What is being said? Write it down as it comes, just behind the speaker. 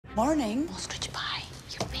Morning. Ostrich pie,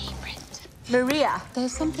 your favorite. Maria.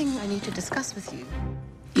 There's something I need to discuss with you.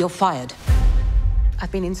 You're fired.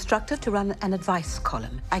 I've been instructed to run an advice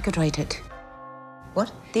column. I could write it.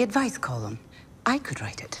 What? The advice column. I could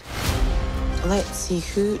write it. Let's see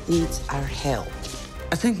who needs our help.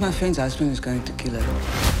 I think my friend's husband is going to kill her.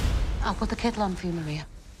 I'll put the kettle on for you, Maria.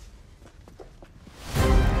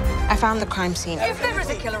 I found the crime scene. If there is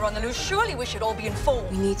a killer on the loose, surely we should all be informed.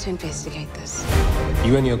 We need to investigate this.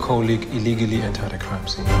 You and your colleague illegally entered a crime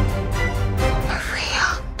scene.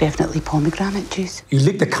 Maria. Definitely pomegranate juice. You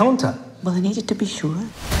licked the counter. Well, I needed to be sure.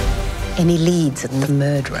 Any leads on the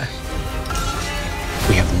murderer?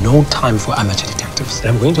 We have no time for amateur detectives. And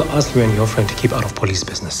I'm going to ask you and your friend to keep out of police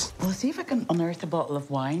business. Well, see if I can unearth a bottle of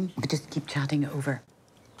wine. We just keep chatting it over.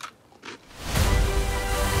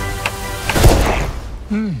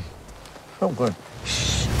 Oh, good.